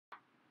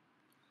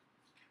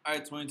All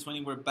right,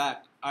 2020, we're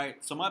back. All right,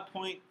 so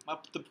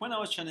the point I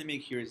was trying to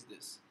make here is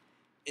this: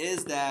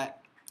 is that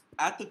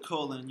at the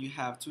colon you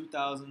have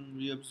 2,000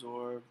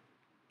 reabsorbed,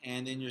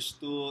 and then your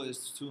stool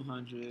is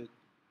 200.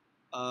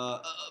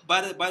 By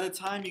the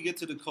time you get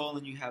to the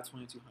colon, you have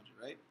 2,200,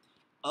 right?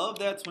 Of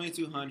that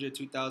 2,200,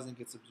 2,000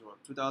 gets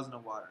absorbed, 2,000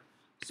 of water.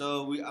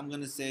 So I'm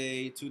gonna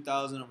say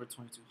 2,000 over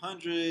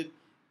 2,200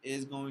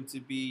 is going to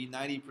be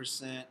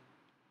 90%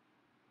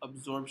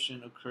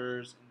 absorption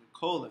occurs in the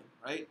colon,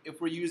 right? If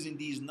we're using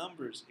these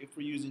numbers.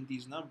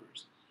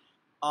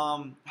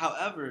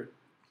 However,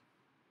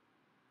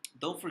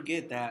 don't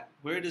forget that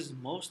where does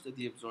most of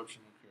the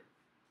absorption occur?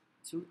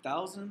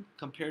 2,000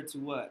 compared to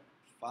what?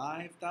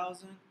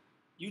 5,000?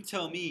 You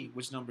tell me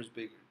which number is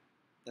bigger.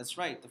 That's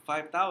right, the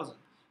 5,000.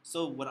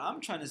 So what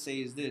I'm trying to say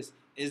is this: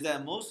 is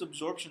that most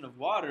absorption of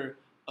water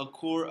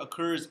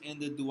occurs in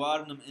the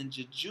duodenum and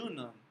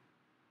jejunum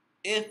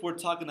if we're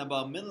talking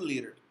about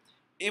milliliter.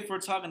 If we're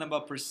talking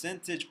about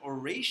percentage or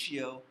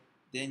ratio,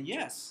 then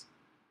yes,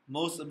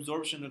 most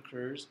absorption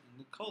occurs in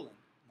the colon,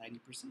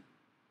 90%.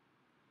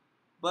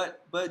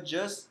 But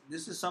just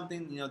this is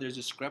something, there's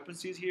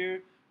discrepancies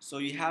here, so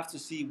you have to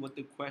see what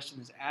the question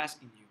is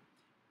asking you.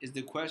 Is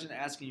the question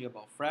asking you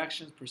about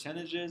fractions,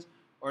 percentages,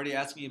 or are they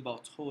asking you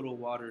about total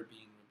water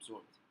being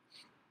absorbed?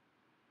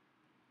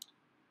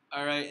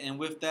 All right, and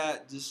with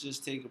that,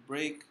 just take a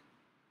break.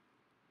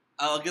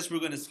 I guess we're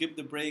gonna skip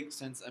the break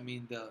since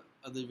the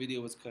other video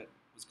was cut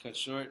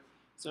short.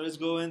 So let's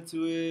go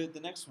into it,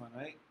 the next one,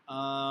 right?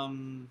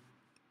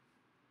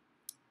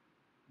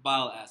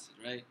 Bile acid,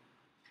 right?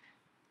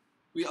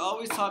 We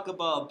always talk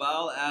about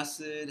bile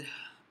acid,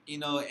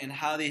 and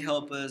how they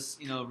help us,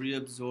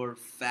 reabsorb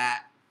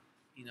fat,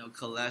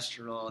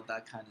 cholesterol,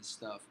 that kind of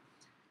stuff.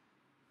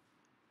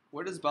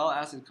 Where does bile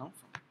acid come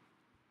from?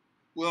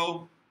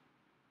 Well,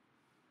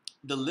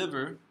 the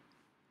liver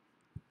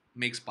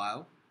makes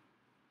bile,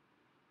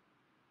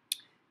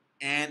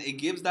 and it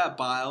gives that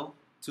bile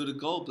to the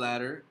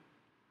gallbladder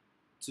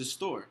to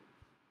store.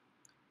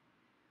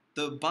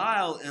 The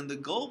bile in the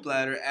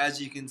gallbladder,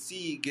 as you can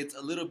see, gets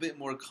a little bit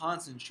more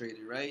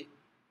concentrated, right?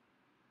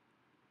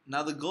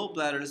 Now the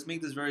gallbladder, let's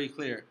make this very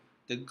clear.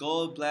 The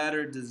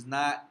gallbladder does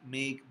not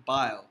make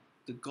bile.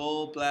 The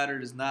gallbladder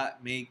does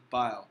not make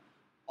bile.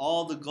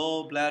 All the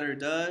gallbladder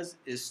does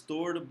is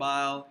store the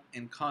bile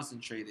and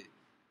concentrate it.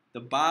 The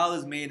bile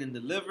is made in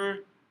the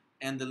liver,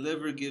 and the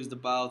liver gives the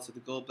bile to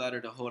the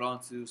gallbladder to hold on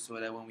to so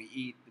that when we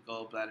eat, the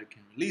gallbladder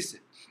can release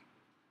it.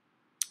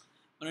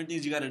 One of the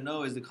things you got to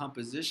know is the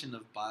composition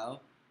of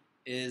bile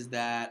is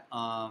that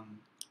most.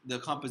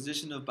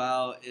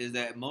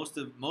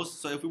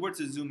 So if we were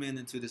to zoom in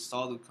into the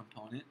solute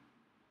component,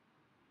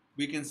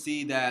 we can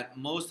see that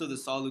most of the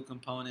solute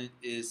component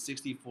is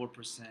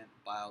 64%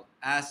 bile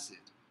acid.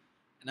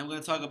 And I'm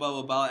going to talk about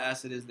what bile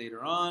acid is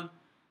later on.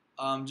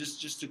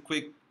 Just to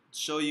quick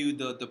show you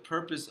the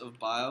purpose of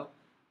bile.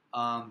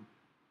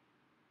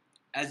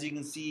 As you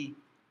can see,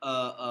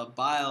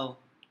 bile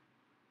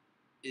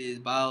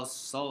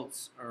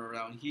salts are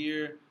around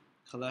here,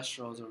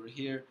 cholesterol is over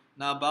here.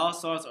 Now, bile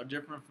salts are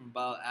different from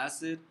bile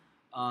acid.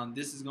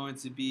 This is going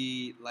to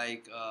be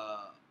like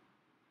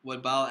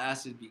what bile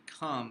acid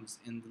becomes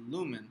in the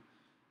lumen.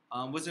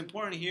 What's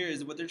important here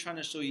is what they're trying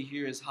to show you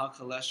here is how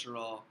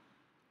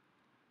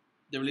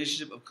the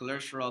relationship of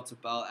cholesterol to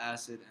bile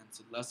acid and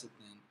to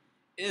lecithin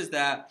is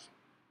that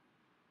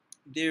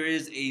there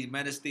is a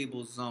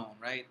metastable zone,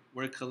 right,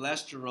 where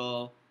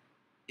cholesterol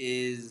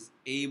is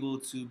able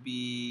to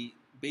be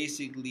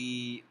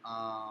basically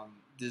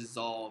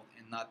dissolved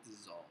and not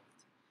dissolved.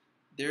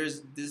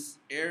 There's this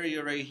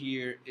area right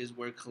here is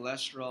where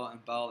cholesterol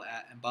and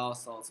bile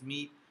salts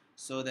meet,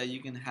 so that you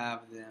can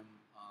have them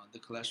the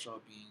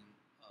cholesterol being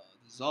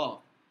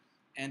dissolved,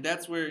 and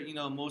that's where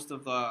most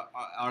of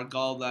our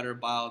gallbladder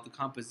bile, the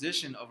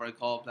composition of our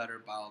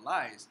gallbladder bile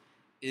lies,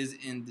 is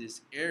in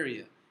this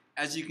area.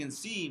 As you can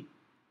see,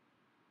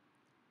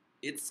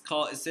 it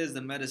says the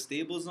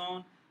metastable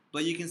zone,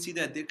 but you can see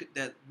that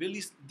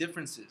really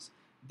differences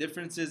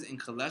in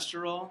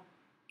cholesterol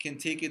can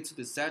take it to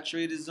the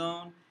saturated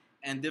zone,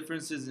 and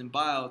differences in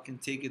bile can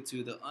take it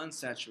to the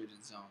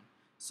unsaturated zone.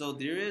 So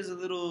there's a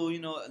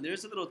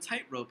little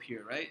tightrope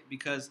here, right?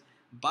 Because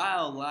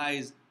bile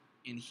lies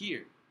in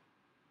here.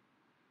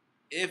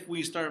 If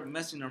we start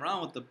messing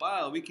around with the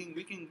bile, we can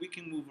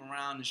move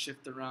around and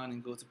shift around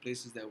and go to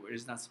places that where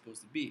it's not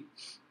supposed to be.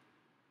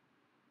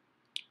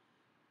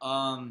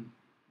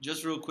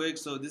 Just real quick,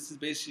 so this is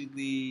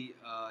basically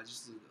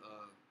just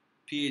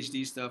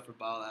PhD stuff for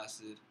bile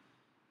acid.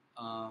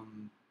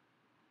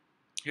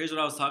 Here's what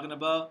I was talking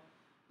about.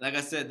 Like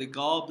I said, the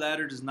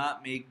gallbladder does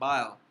not make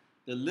bile.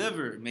 The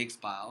liver makes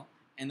bile,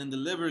 and then the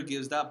liver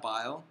gives that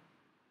bile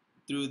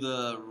through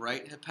the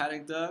right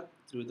hepatic duct,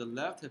 through the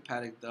left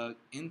hepatic duct,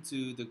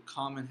 into the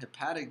common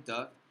hepatic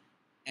duct,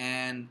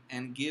 and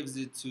gives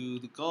it to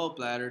the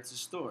gallbladder to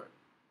store,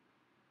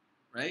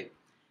 right?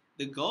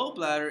 The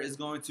gallbladder is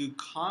going to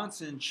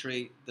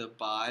concentrate the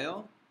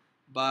bile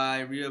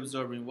by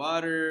reabsorbing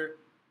water.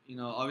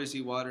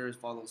 Obviously water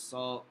follows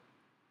salt,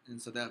 and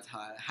so that's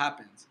how it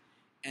happens.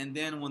 and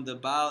then when the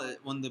bile,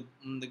 when the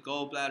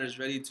gallbladder is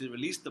ready to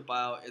release the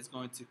bile, it's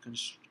going to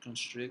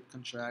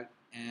contract,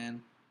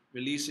 and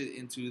release it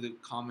into the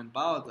common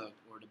bile duct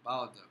or the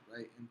bile duct,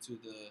 right?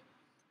 Into the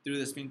through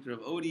the sphincter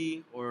of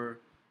Oddi or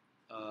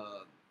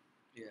uh,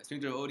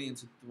 sphincter of Oddi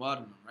into the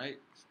duodenum, right?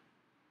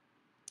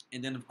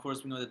 And then of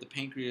course we know that the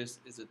pancreas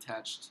is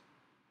attached,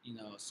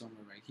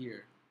 somewhere right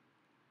here.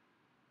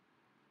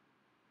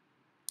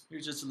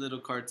 Here's just a little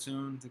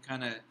cartoon to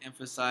kind of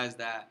emphasize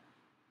that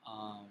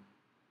um,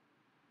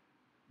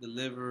 the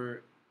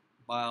liver,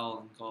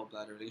 bile, and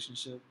gallbladder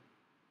relationship.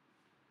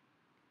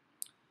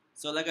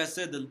 So, like I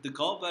said, the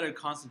gallbladder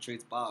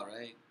concentrates bile,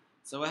 right?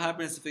 So, what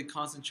happens if it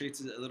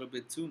concentrates it a little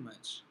bit too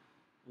much?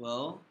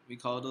 Well, we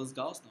call those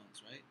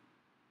gallstones, right?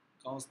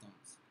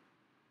 Gallstones.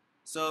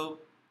 So,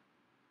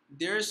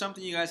 there is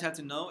something you guys have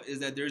to know is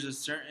that there's a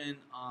certain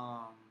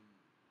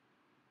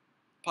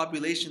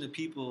population of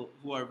people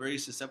who are very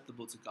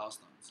susceptible to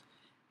gallstones.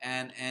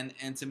 And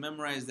to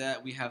memorize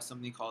that, we have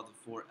something called the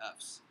 4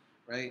 F's,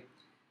 right?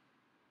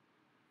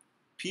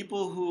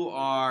 People who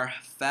are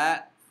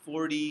fat,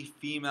 40,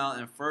 female,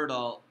 and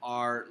fertile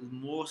are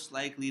most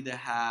likely to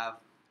have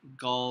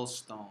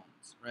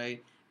gallstones,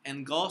 right?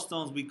 And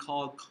gallstones we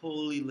call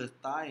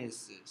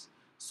cholelithiasis.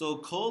 So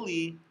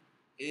chole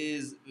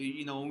is,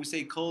 when we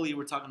say chole,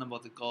 we're talking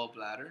about the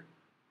gallbladder.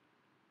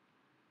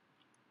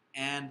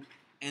 And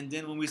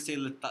then when we say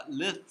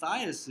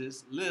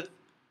lithiasis,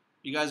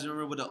 you guys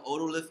remember what the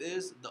otolith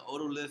is? The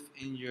otolith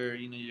in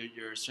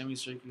your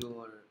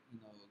semicircular,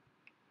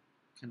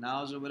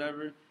 canals or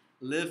whatever.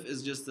 Lymph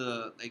is just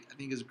I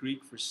think it's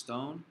Greek for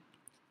stone.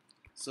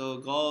 So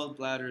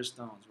gallbladder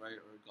stones, right,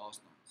 or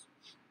gallstones.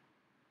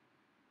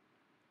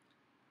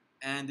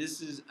 And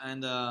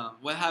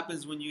what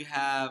happens when you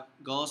have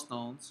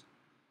gallstones?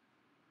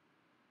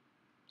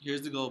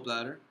 Here's the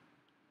gallbladder.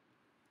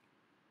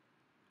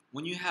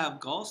 When you have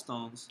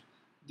gallstones,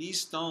 these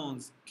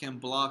stones can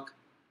block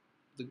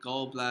the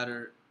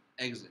gallbladder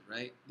exit,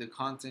 right? The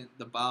content,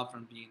 the bile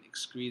from being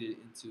excreted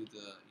into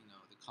the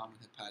common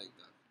hepatic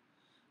duct.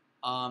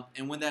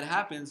 And when that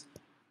happens,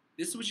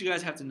 this is what you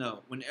guys have to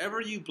know.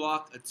 Whenever you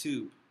block a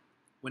tube,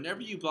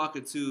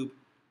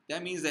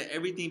 that means that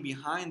everything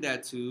behind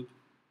that tube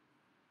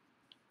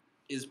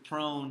is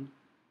prone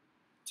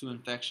to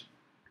infection.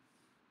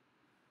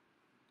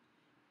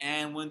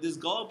 And when this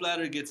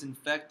gallbladder gets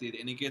infected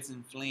and it gets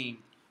inflamed,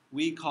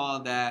 we call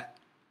that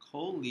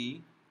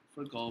chole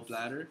for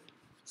gallbladder,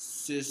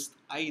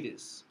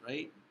 cystitis,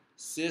 right?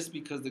 Cyst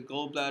because the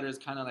gallbladder is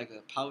kind of like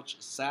a pouch,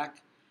 a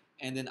sac,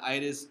 and then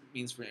itis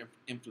means for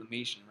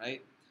inflammation,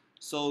 right?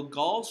 So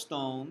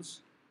gallstones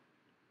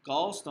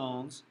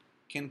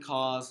can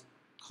cause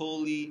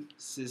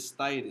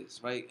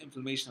cholecystitis, right?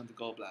 Inflammation of the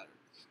gallbladder.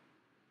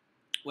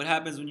 What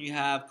happens when you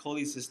have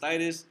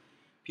cholecystitis?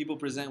 People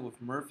present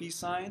with Murphy's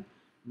sign.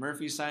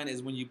 Murphy's sign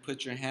is when you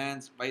put your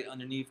hands right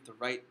underneath the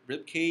right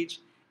rib cage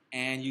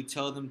and you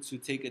tell them to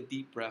take a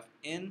deep breath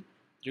in.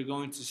 You're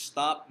going to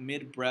stop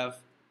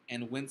mid-breath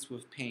and wince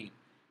with pain.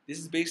 This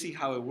is basically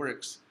how it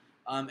works.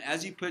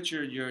 As you put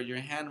your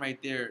hand right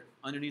there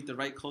underneath the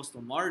right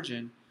costal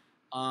margin,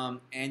 and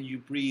you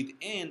breathe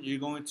in, you're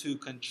going to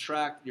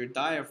contract your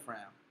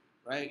diaphragm,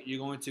 right? You're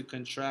going to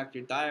contract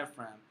your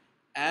diaphragm.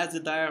 As the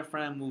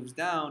diaphragm moves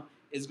down,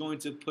 it's going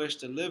to push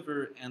the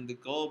liver and the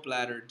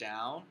gallbladder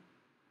down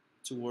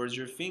towards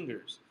your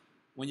fingers.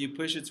 When you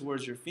push it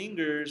towards your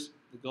fingers,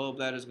 the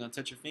gallbladder is going to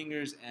touch your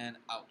fingers and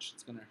ouch,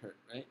 it's going to hurt,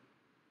 right?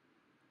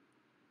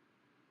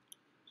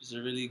 Just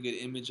a really good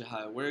image of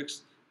how it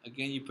works.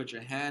 Again, you put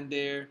your hand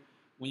there.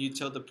 When you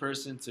tell the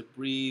person to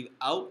breathe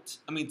out,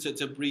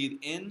 to breathe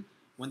in,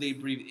 when they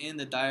breathe in,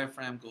 the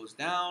diaphragm goes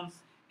down,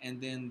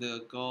 and then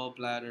the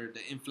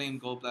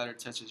inflamed gallbladder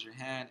touches your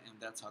hand, and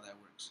that's how that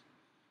works.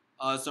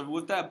 So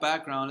with that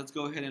background, let's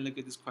go ahead and look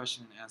at this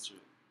question and answer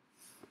it.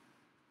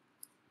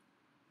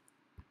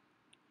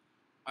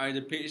 All right,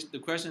 the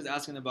question is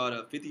asking about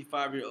a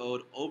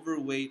 55-year-old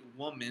overweight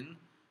woman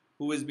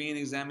who is being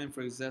examined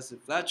for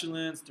excessive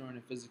flatulence during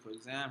a physical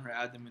exam. Her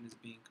abdomen is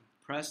being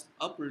compressed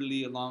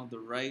upwardly along the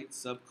right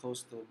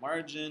subcostal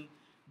margin.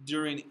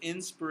 During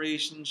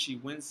inspiration, she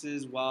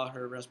winces while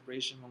her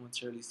respiration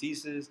momentarily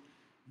ceases.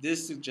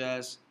 This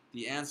suggests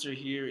the answer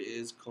here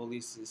is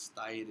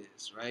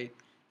cholecystitis, right?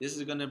 This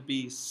is going to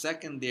be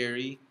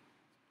secondary.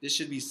 This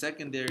should be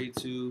secondary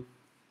to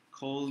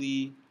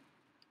cholelithiasis,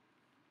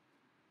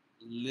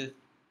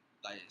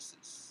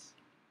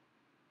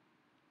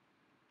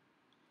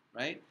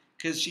 right?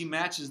 Because she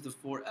matches the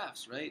 4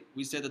 F's, right?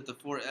 We said that the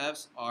 4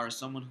 F's are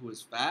someone who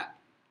is fat,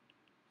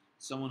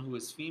 someone who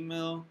is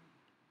female,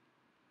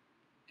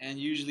 and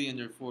usually in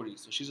their 40s.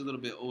 So she's a little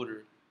bit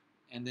older.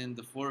 And then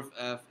the 4th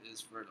F is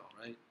fertile,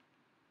 right?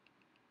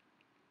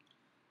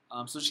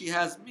 So she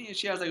has 3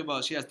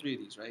 of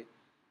these, right?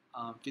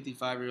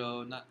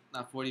 55-year-old,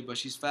 not 40, but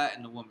she's fat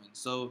and a woman.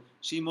 So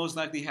she most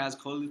likely has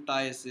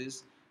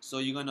cholelithiasis. So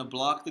you're going to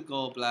block the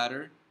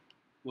gallbladder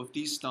with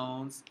these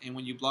stones. And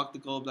when you block the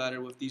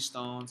gallbladder with these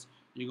stones,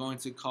 you're going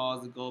to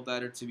cause the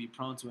gallbladder to be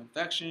prone to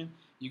infection.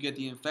 You get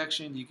the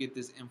infection, you get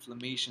this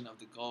inflammation of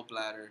the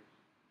gallbladder,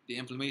 The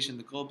inflammation in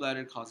the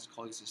gallbladder causes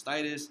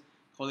cholecystitis.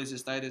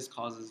 Cholecystitis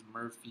causes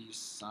Murphy's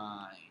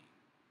sign.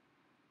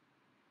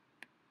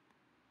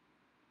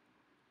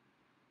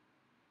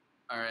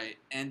 All right,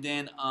 and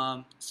then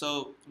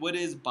so what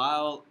is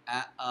bile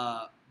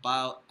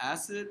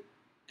acid,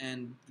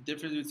 and the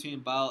difference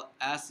between bile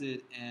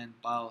acid and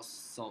bile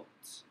salt?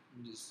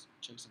 Let me just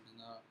check something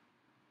out.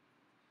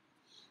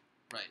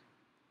 Right.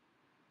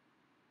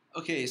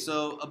 Okay,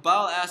 so a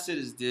bile acid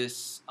is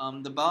this.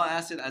 The bile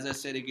acid, as I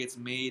said, it gets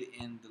made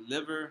in the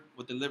liver.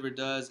 What the liver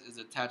does is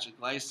attach a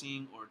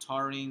glycine or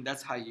taurine.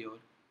 That's high yield.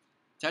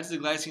 Attaches the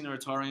glycine or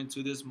taurine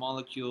to this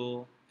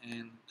molecule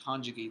and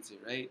conjugates it,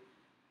 right?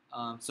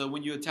 So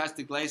when you attach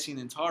the glycine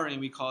and taurine,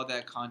 we call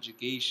that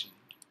conjugation.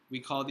 We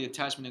call the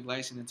attachment of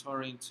glycine and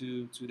taurine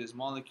to this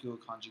molecule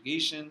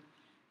conjugation,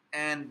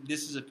 and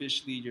this is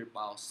officially your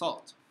bile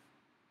salt.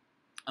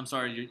 I'm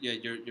sorry,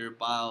 your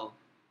bile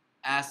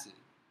acid,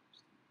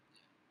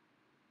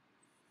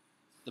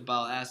 the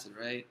bile acid,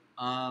 right?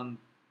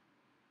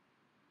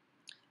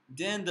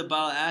 Then the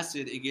bile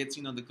acid, it gets,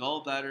 the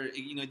gallbladder,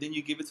 then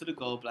you give it to the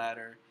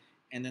gallbladder,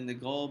 and then the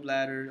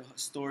gallbladder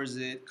stores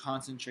it,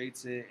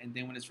 concentrates it, and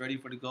then when it's ready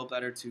for the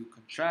gallbladder to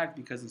contract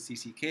because of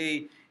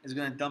CCK, it's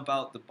going to dump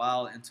out the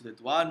bile into the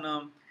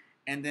duodenum,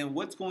 and then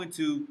what's going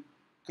to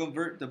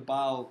convert the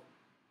bile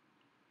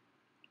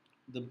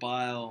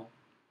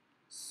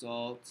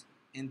salt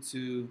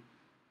into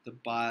the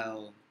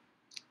bile,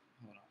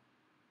 hold on,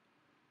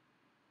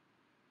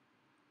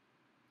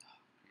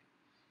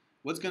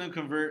 what's going to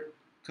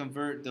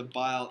convert the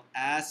bile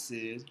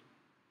acid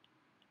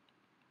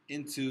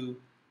into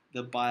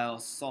the bile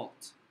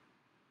salt?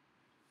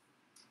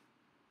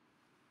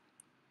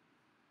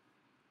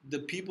 The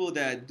people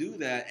that do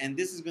that, and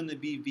this is going to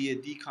be via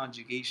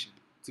deconjugation,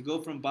 to go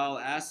from bile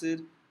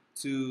acid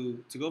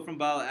to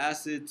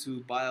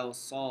bile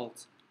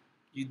salt,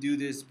 you do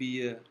this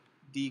via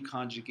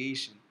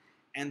deconjugation,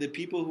 and the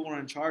people who are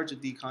in charge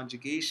of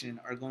deconjugation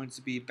are going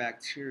to be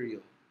bacteria.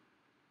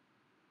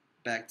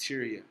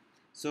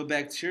 So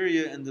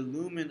bacteria in the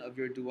lumen of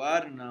your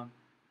duodenum,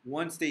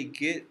 once they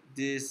get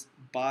this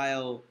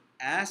bile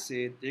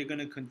acid, they're going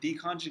to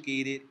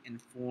deconjugate it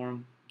and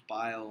form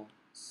bile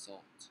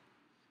salt.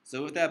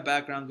 So with that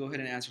background, go ahead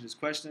and answer this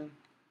question.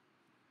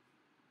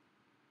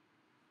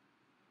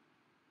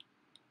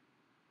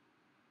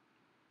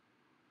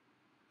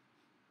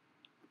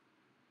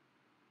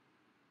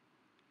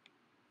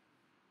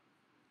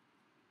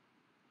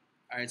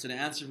 All right, so the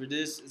answer for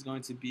this is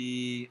going to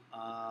be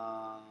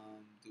duodenum,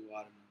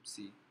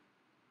 C.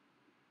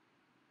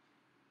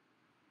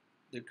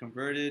 They're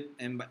converted,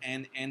 and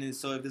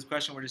so if this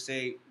question were to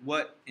say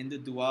what in the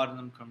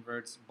duodenum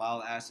converts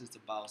bile acids to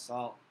bile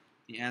salt,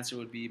 the answer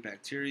would be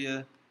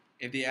bacteria.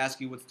 If they ask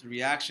you what's the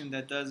reaction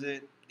that does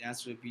it, the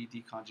answer would be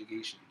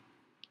deconjugation.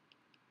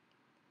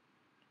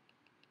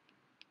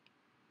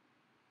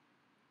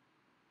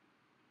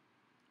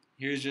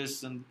 Here's just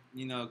some,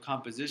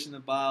 composition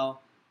of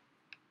bile.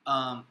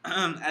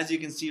 As you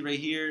can see right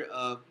here,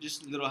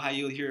 just a little high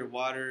yield here.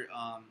 Water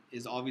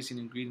is obviously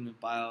an ingredient of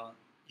bile.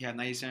 You have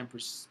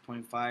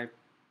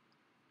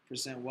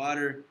 97.5%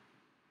 water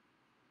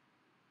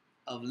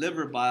of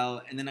liver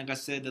bile, and then like I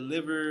said, the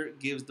liver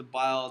gives the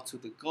bile to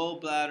the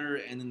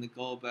gallbladder, and then the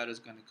gallbladder is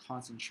going to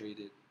concentrate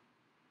it.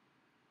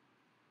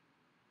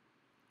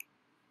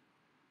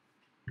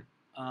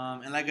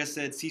 And like I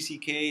said,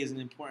 CCK is an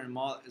important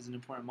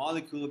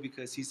molecule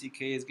because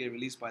CCK is getting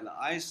released by the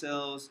eye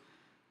cells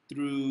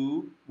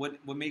through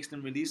what makes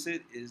them release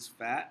it is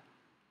fat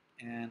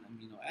and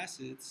amino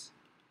acids,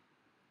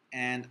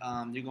 and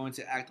they're going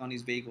to act on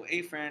these vagal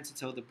afferents to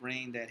tell the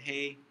brain that,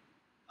 hey,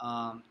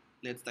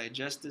 let's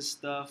digest this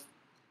stuff,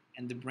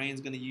 and the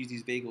brain's going to use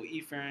these vagal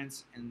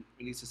efferents and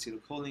release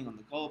acetylcholine on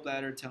the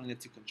gallbladder, telling it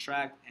to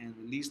contract and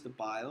release the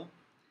bile.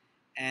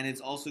 And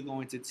it's also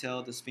going to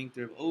tell the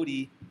sphincter of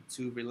Oddi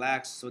to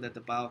relax so that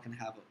the bile can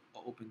have an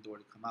open door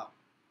to come out.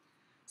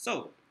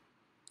 So,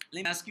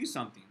 let me ask you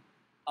something.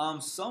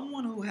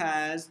 Someone who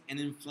has an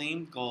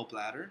inflamed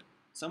gallbladder,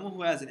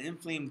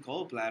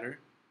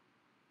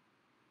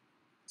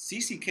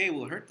 CCK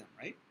will hurt them,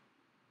 right?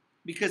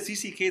 Because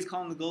CCK is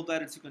calling the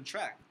gallbladder to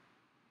contract.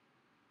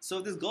 So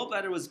if this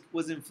gallbladder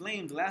was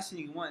inflamed, the last thing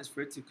you want is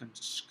for it to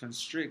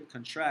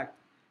contract,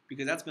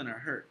 because that's going to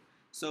hurt.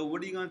 So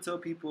what are you going to tell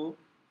people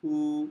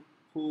who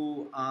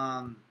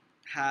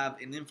have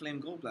an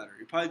inflamed gallbladder?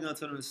 You're probably going to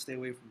tell them to stay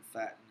away from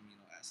fat and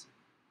amino acid.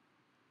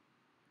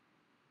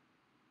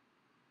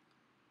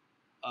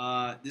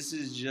 This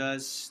is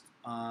just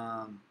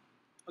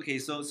okay.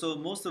 So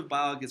most of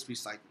bile gets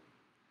recycled.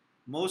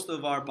 Most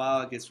of our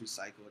bile gets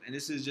recycled, and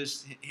this is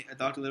just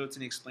Dr.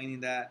 Littleton explaining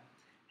that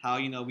how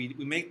we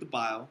make the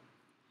bile.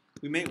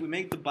 We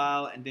make the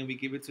bile, and then we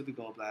give it to the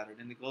gallbladder.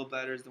 Then the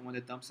gallbladder is the one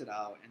that dumps it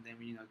out, and then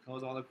it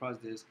goes all across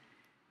this.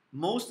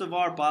 Most of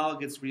our bile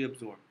gets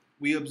reabsorbed.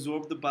 We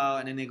absorb the bile,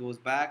 and then it goes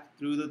back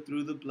through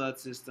the blood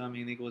system,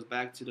 and it goes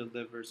back to the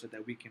liver so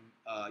that we can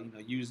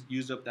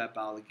use up that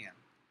bile again.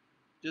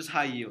 Just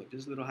high yield,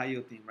 just a little high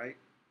yield thing, right?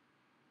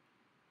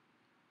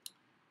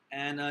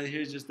 And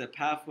here's just the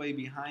pathway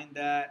behind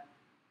that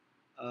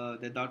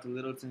that Dr.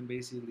 Littleton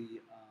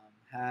basically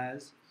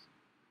has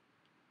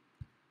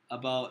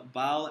about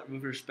bile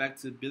with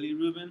respect to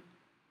bilirubin.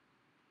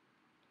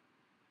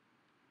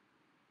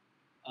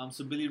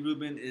 So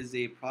bilirubin is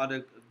a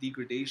product of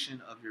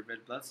degradation of your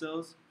red blood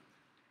cells.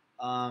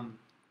 Um,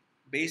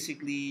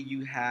 Basically,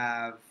 you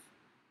have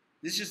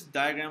this is just a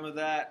diagram of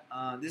that.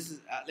 This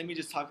is let me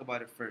just talk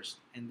about it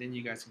first, and then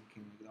you guys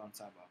can go on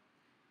top about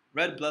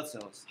red blood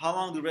cells. How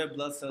long do red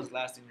blood cells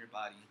last in your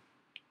body?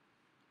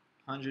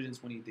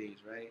 120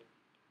 days, right?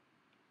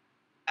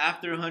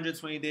 After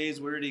 120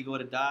 days, where do they go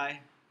to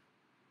die?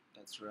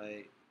 That's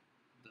right,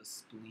 the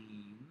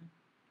spleen.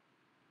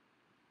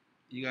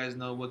 You guys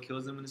know what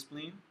kills them in the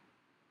spleen?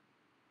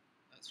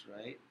 That's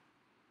right,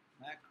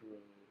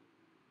 macrophages.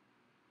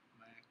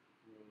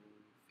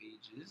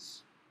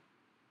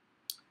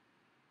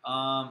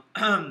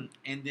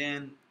 And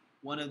then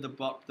one of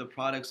the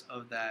products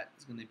of that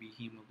is going to be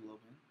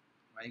hemoglobin,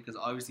 right? Because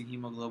obviously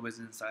hemoglobin is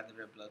inside the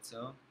red blood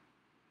cell,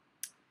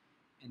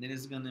 and then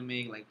it's going to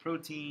make like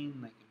protein,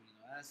 like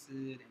amino acid,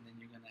 and then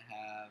you're going to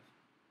have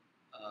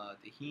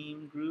the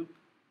heme group,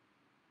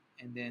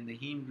 and then the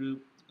heme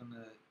group is going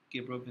to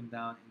get broken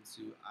down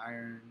into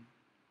iron,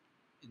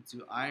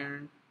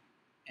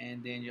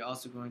 and then you're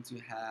also going to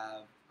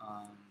have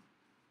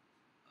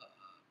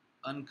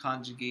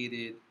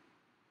unconjugated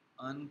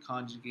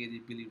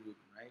bilirubin,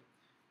 right?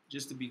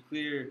 Just to be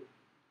clear,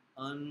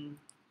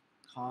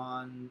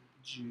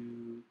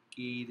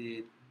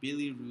 unconjugated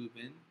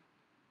bilirubin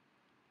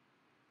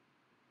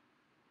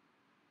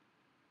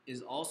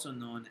is also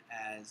known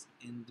as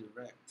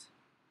indirect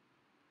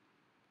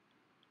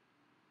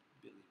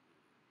bilirubin.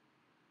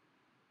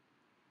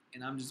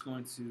 And I'm just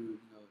going to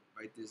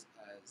write this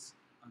as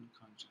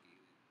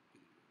unconjugated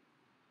bilirubin.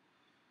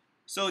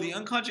 So the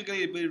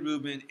unconjugated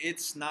bilirubin,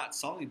 it's not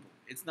soluble.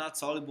 It's not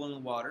soluble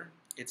in water.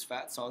 It's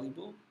fat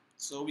soluble.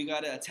 So we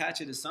got to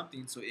attach it to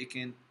something so it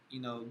can,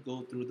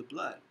 go through the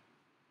blood.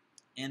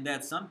 And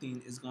that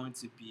something is going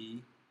to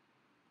be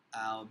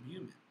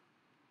albumin,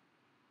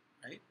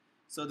 right?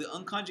 So the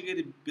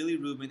unconjugated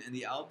bilirubin and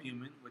the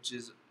albumin, which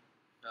is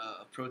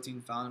a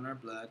protein found in our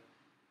blood,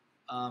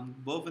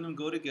 both of them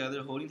go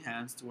together holding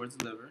hands towards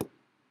the liver.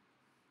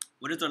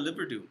 What does our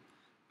liver do?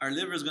 Our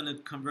liver is going to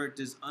convert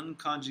this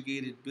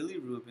unconjugated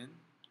bilirubin.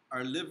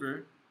 Our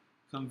liver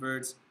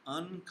converts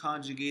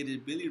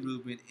unconjugated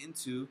bilirubin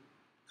into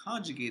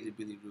conjugated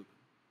bilirubin.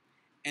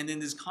 And then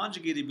this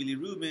conjugated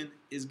bilirubin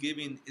is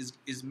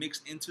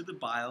mixed into the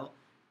bile,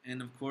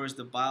 and of course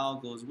the bile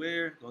goes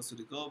where? Goes to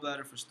the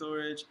gallbladder for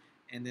storage,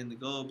 and then the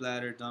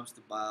gallbladder dumps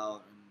the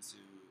bile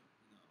into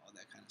all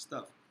that kind of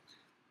stuff.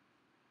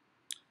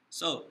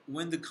 So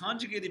when the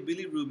conjugated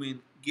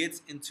bilirubin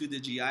gets into the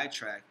GI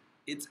tract,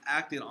 it's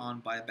acted on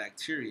by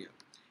bacteria,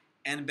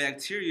 and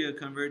bacteria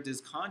convert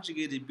this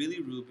conjugated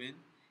bilirubin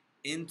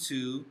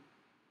into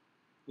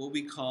what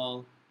we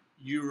call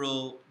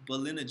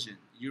urobilinogen.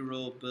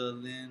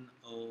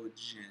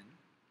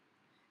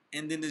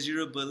 And then this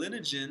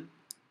urobilinogen,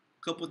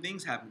 a couple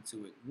things happen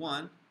to it.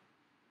 One,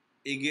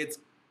 it gets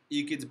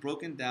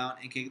broken down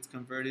and gets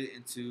converted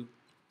into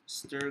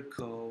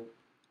stercobilin.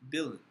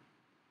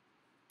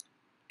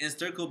 And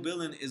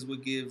stercobilin is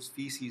what gives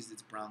feces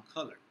its brown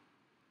color.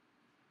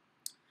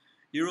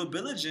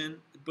 Urobilinogen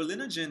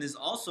is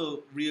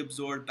also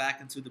reabsorbed back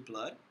into the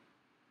blood.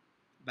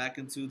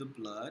 It's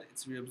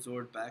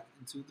reabsorbed back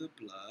into the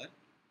blood.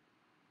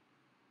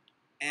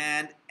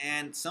 And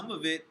some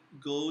of it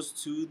goes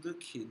to the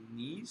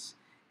kidneys.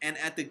 And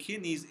at the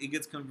kidneys, it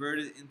gets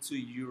converted into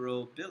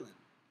urobilin.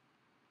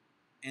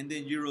 And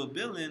then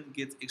urobilin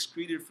gets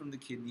excreted from the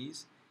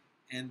kidneys.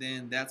 And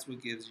then that's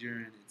what gives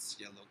urine its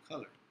yellow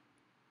color.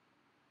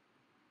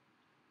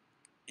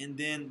 And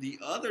then the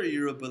other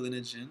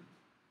urobilinogen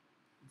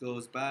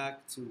goes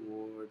back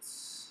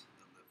towards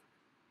the liver.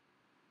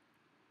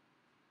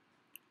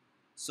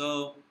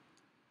 So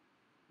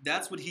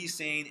that's what he's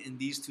saying in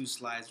these two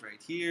slides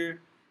right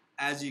here.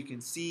 As you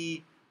can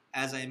see,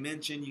 as I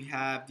mentioned, you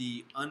have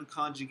the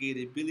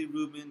unconjugated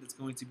bilirubin that's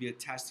going to be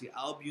attached to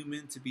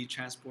albumin to be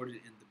transported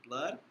in the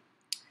blood.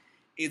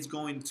 It's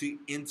going to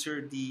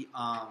enter the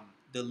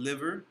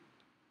liver.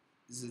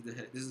 This is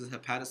a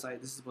hepatocyte.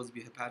 This is supposed to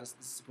be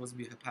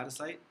a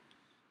hepatocyte.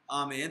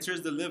 It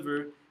enters the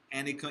liver,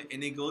 and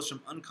it goes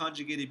from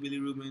unconjugated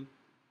bilirubin,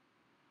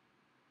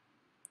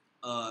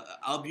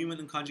 albumin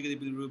unconjugated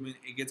bilirubin.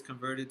 It gets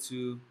converted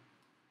to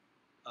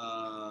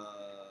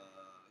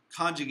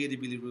conjugated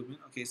bilirubin.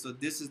 Okay, so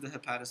this is the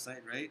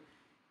hepatocyte, right?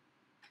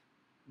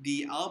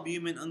 The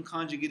albumin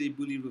unconjugated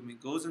bilirubin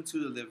goes into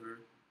the liver,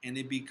 and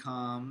it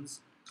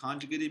becomes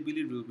conjugated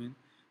bilirubin.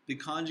 The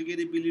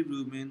conjugated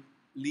bilirubin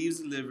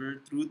leaves the liver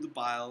through the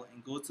bile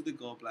and goes to the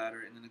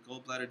gallbladder, and then the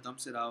gallbladder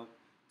dumps it out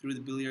through the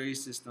biliary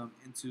system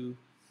into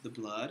the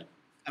blood.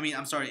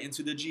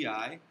 Into the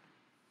GI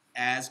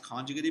as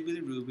conjugated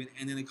bilirubin,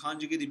 and then the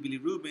conjugated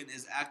bilirubin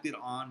is acted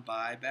on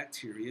by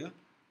bacteria,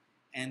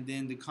 and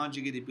then the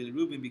conjugated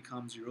bilirubin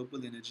becomes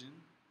urobilinogen.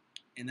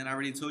 And then I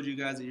already told you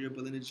guys that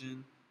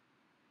urobilinogen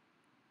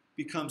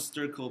becomes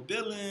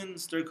stercobilin.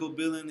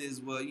 Stercobilin is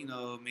what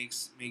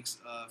makes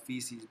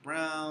feces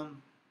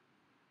brown.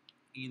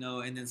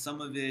 And then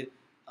some of it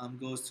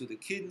goes to the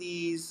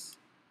kidneys,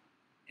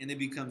 and it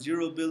becomes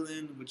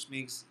urobilin, which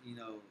makes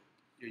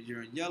your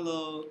urine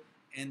yellow,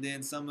 and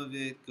then some of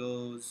it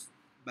goes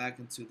back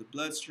into the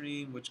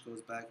bloodstream, which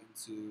goes back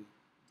into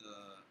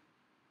the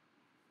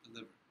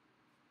liver.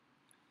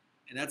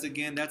 And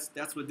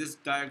that's what this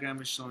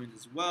diagram is showing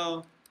as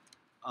well.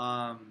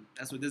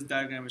 That's what this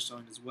diagram is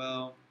showing as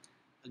well.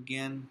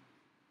 Again,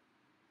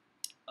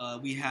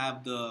 we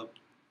have the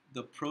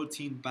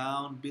protein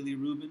bound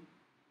bilirubin.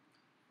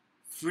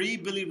 Free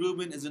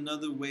bilirubin is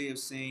another way of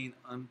saying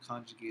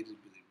unconjugated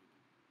bilirubin.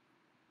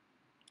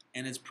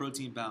 And it's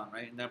protein bound,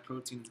 right? And that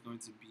protein is going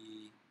to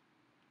be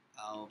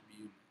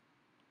albumin.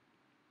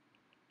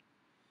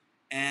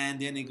 And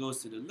then it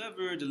goes to the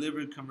liver. The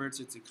liver converts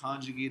it to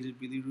conjugated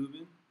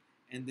bilirubin.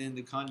 And then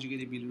the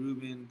conjugated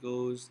bilirubin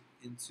goes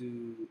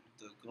into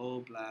the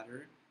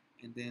gallbladder.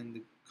 And then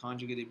the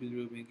conjugated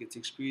bilirubin gets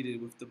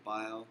excreted with the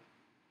bile,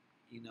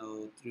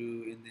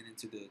 through and then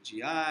into the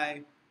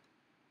GI.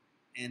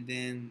 And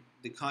then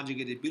the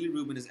conjugated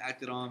bilirubin is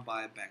acted on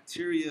by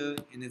bacteria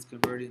and it's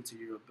converted into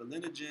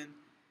urobilinogen.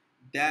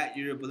 That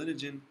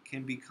urobilinogen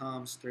can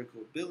become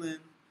stercobilin,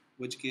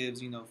 which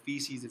gives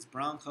feces its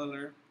brown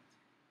color,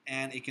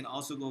 and it can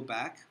also go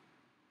back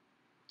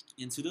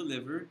into the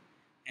liver,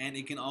 and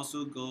it can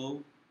also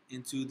go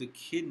into the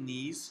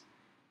kidneys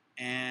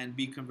and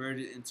be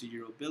converted into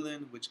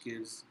urobilin, which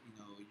gives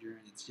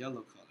urine its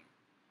yellow color.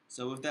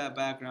 So with that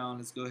background,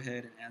 let's go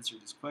ahead and answer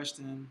this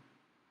question.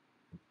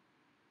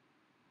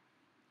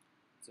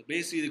 So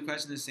basically the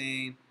question is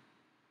saying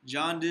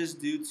jaundice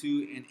due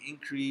to an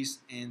increase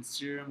in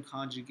serum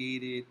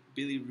conjugated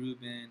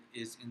bilirubin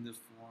is in the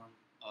form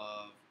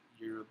of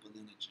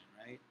urobilinogen,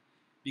 right?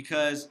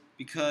 Because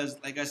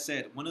like I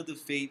said, one of the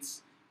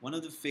fates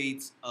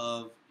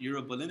of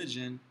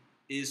urobilinogen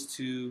is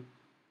to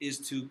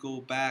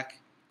go back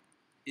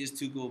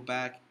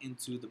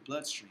into the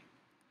bloodstream.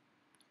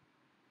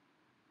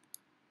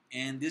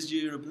 And this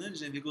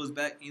urobilinogen, if it goes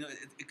back,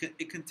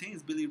 it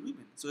contains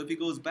bilirubin. So if it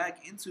goes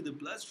back into the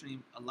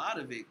bloodstream, a lot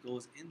of it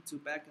goes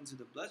back into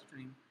the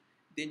bloodstream,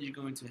 then you're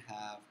going to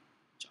have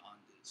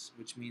jaundice,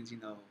 which means,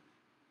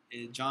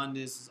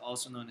 jaundice is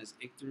also known as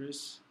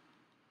icterus,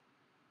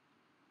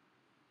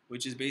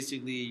 which is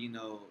basically,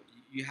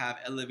 you have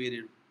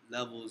elevated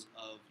levels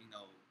of,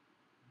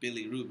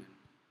 bilirubin,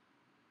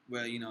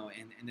 where, and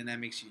then that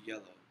makes you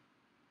yellow.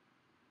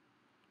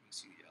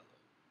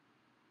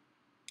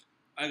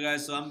 All right,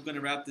 guys, so I'm going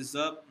to wrap this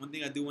up. One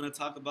thing I do want to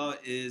talk about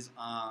is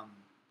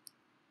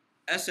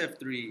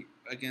SF3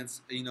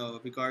 against,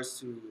 regards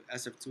to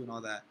SF2 and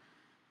all that.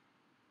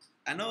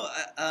 I know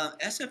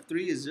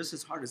SF3 is just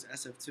as hard as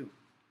SF2.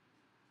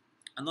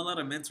 I know a lot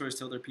of mentors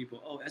tell their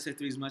people, oh,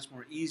 SF3 is much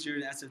more easier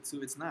than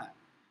SF2. It's not.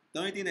 The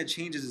only thing that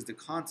changes is the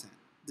content,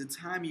 the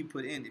time you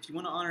put in. If you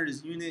want to honor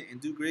this unit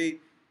and do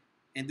great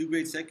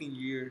second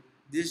year,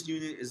 this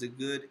unit is a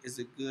good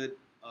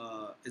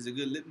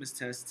litmus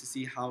test to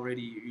see how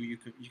ready you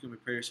can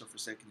prepare yourself for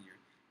second year.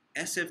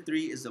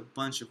 SF3 is a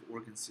bunch of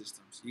organ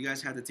systems. You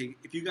guys have to take.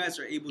 If you guys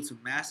are able to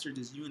master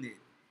this unit,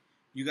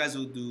 you guys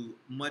will do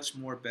much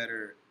more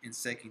better in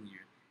second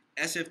year.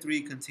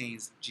 SF3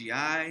 contains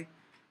GI,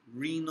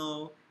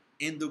 renal,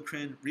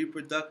 endocrine,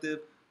 reproductive.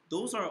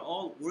 Those are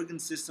all organ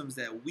systems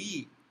that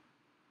we,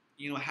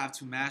 have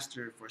to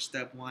master for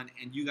step 1,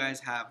 and you guys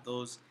have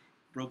those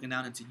broken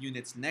down into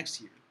units next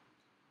year.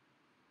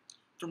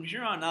 From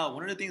here on out,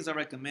 one of the things I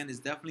recommend is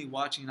definitely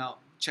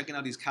checking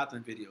out these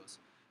Kaplan videos,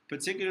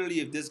 particularly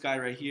if this guy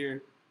right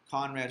here,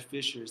 Conrad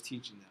Fisher, is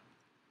teaching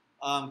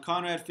them.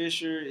 Conrad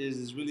Fisher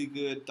is really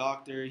good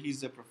doctor.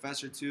 He's a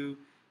professor too.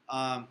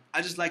 I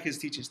just like his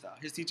teaching style.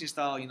 His teaching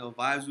style,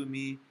 vibes with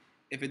me.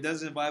 If it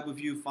doesn't vibe with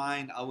you,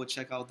 fine. I will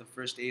check out the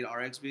First Aid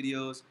RX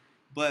videos.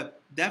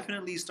 But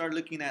definitely start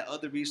looking at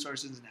other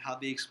resources and how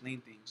they explain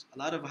things. A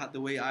lot of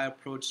the way I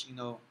approach,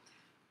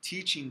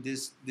 teaching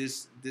this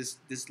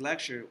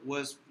lecture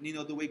was,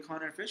 the way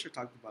Conrad Fisher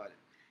talked about it.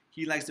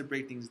 He likes to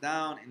break things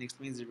down and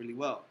explains it really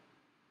well.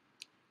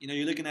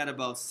 You're looking at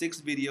about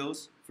 6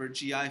 videos for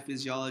GI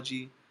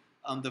physiology.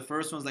 The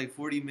first one's like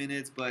 40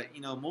 minutes, but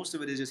most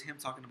of it is just him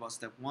talking about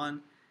step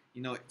 1,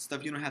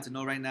 stuff you don't have to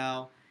know right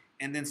now.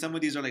 And then some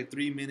of these are like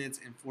 3 minutes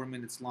and 4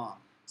 minutes long.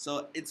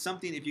 So it's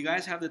something, if you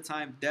guys have the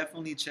time,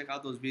 definitely check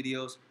out those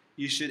videos.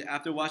 You should,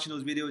 after watching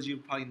those videos, you'll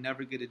probably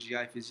never get a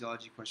GI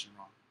physiology question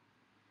wrong.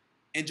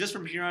 And just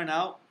from here on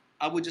out,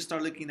 I would just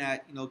start looking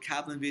at,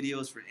 Kaplan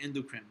videos for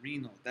endocrine,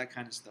 renal, that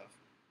kind of stuff.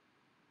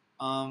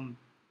 And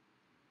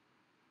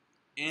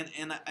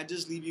I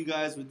just leave you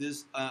guys with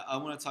this. I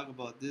want to talk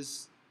about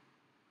this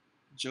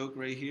joke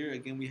right here.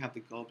 Again, we have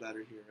the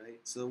gallbladder here, right?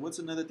 So what's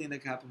another thing that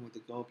can happen with the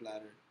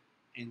gallbladder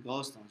and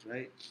gallstones,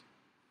 right?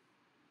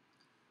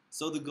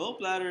 So the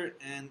gallbladder,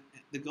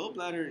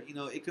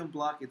 it can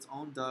block its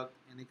own duct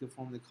and it can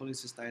form the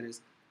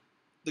cholecystitis.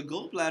 The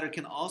gallbladder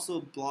can also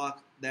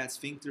block that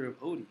sphincter of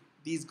Oddi.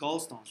 These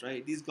gallstones,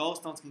 right? These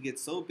gallstones can get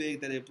so big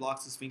that it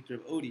blocks the sphincter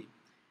of Oddi.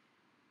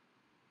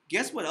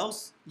 Guess what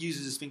else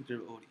uses the sphincter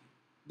of Oddi?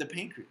 The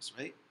pancreas,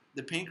 right?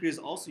 The pancreas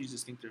also uses the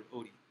sphincter of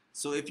Oddi.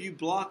 So if you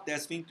block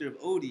that sphincter of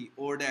Oddi,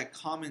 or that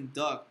common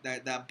duct,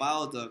 that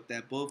bile duct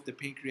that both the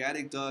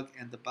pancreatic duct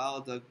and the bile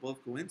duct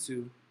both go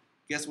into,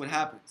 guess what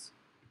happens?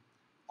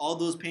 All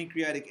those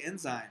pancreatic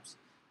enzymes,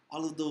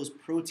 all of those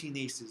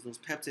proteinases, those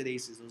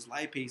peptidases, those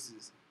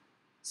lipases,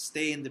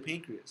 stay in the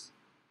pancreas,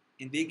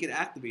 and they get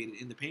activated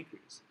in the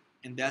pancreas.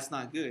 And that's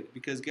not good,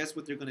 because guess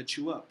what they're going to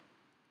chew up?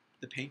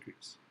 The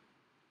pancreas.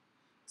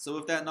 So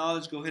with that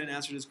knowledge, go ahead and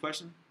answer this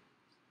question.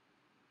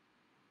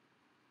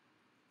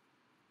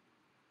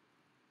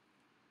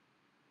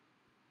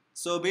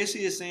 So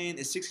basically it's saying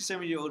a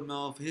 67-year-old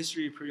male with a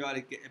history of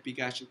periodic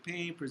epigastric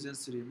pain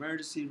presents to the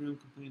emergency room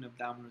complaining of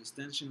abdominal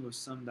distension with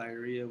some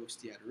diarrhea with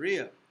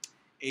steatorrhea.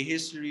 A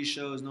history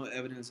shows no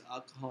evidence of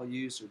alcohol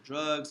use or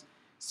drugs.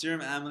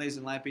 Serum amylase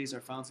and lipase are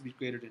found to be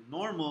greater than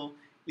normal,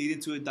 leading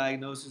to a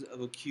diagnosis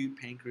of acute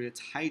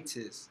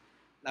pancreatitis.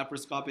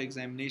 Laparoscopic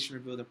examination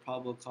revealed the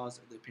probable cause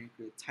of the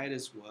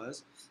pancreatitis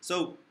was.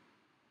 So,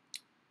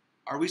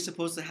 are we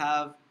supposed to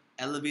have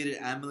elevated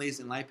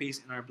amylase and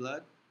lipase in our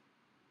blood?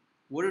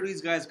 Where do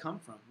these guys come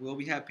from? Well,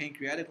 we have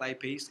pancreatic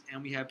lipase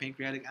and we have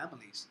pancreatic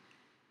amylase.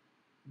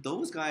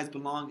 Those guys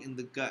belong in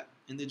the gut,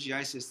 in the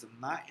GI system,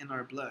 not in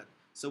our blood.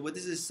 So what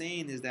this is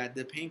saying is that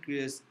the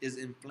pancreas is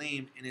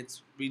inflamed and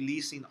it's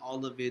releasing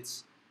all of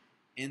its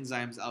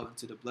enzymes out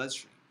into the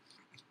bloodstream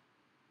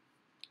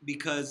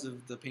because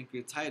of the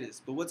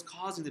pancreatitis. But what's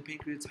causing the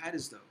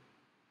pancreatitis though?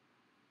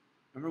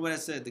 Remember what I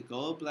said, the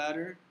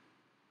gallbladder,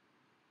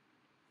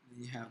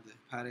 you have the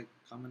hepatic,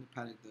 common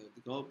hepatic,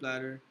 the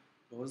gallbladder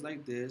goes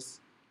like this,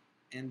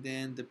 and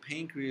then the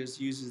pancreas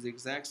uses the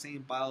exact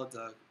same bile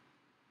duct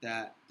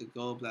that the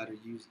gallbladder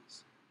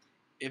uses.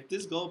 If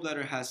this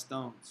gallbladder has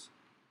stones,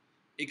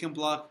 it can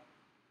block,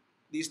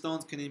 these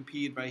stones can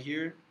impede right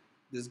here,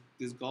 this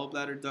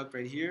gallbladder duct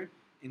right here,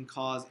 and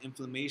cause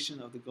inflammation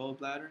of the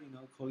gallbladder,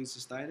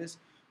 cholecystitis.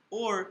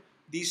 Or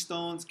these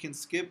stones can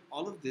skip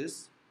all of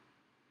this,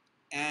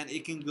 and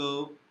it can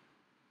go,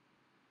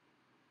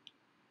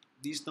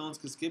 these stones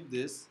can skip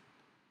this,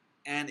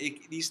 and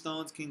these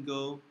stones can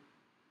go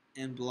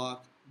and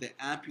block the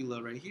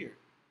ampulla right here.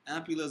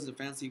 Ampulla is a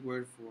fancy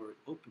word for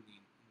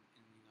opening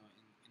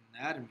in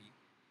anatomy.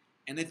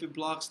 And if it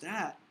blocks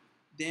that,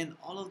 then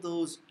all of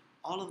those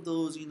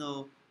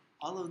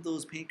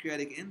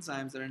pancreatic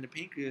enzymes that are in the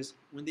pancreas,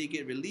 when they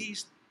get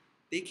released,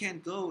 they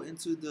can't go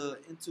into the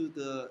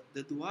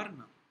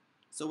duodenum.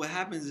 So what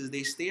happens is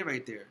they stay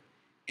right there.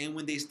 And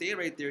when they stay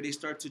right there, they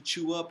start to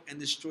chew up and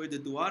destroy the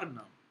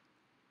duodenum.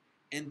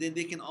 And then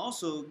they can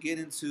also get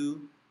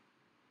into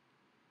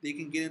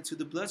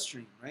the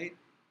bloodstream, right?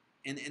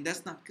 And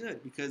that's not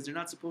good because they're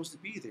not supposed to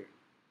be there.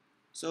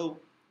 So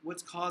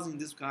what's causing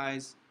this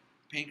guy's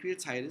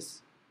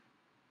pancreatitis,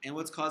 and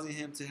what's causing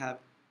him to have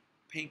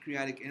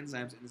pancreatic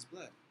enzymes in his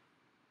blood?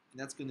 And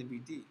that's going to be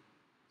D.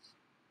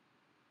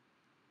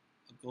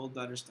 A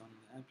gallbladder stone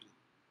in the ampulla.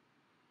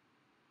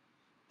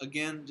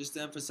 Again, just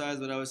to emphasize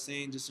what I was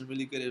saying, just some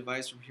really good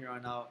advice from here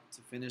on out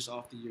to finish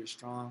off the year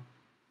strong.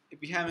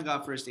 If you haven't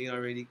got first aid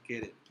already,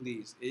 get it,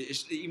 please.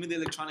 Even the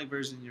electronic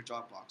version in your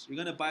Dropbox. You're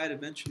gonna buy it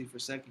eventually for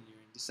second year,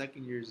 and the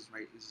second year is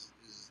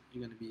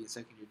you're gonna be in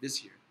second year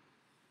this year.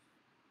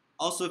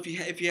 Also, if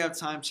you have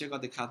time, check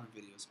out the Kaplan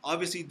videos.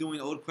 Obviously,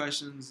 doing old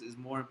questions is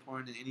more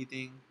important than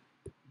anything.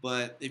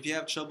 But if you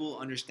have trouble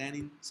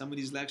understanding some of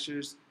these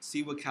lectures,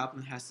 see what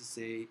Kaplan has to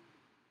say.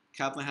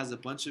 Kaplan has a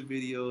bunch of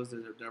videos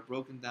that are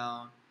broken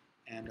down,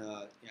 and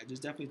yeah,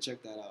 just definitely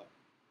check that out.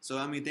 So,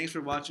 thanks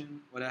for watching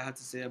what I had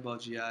to say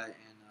about GI, and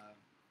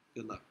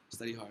good luck.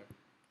 Study hard.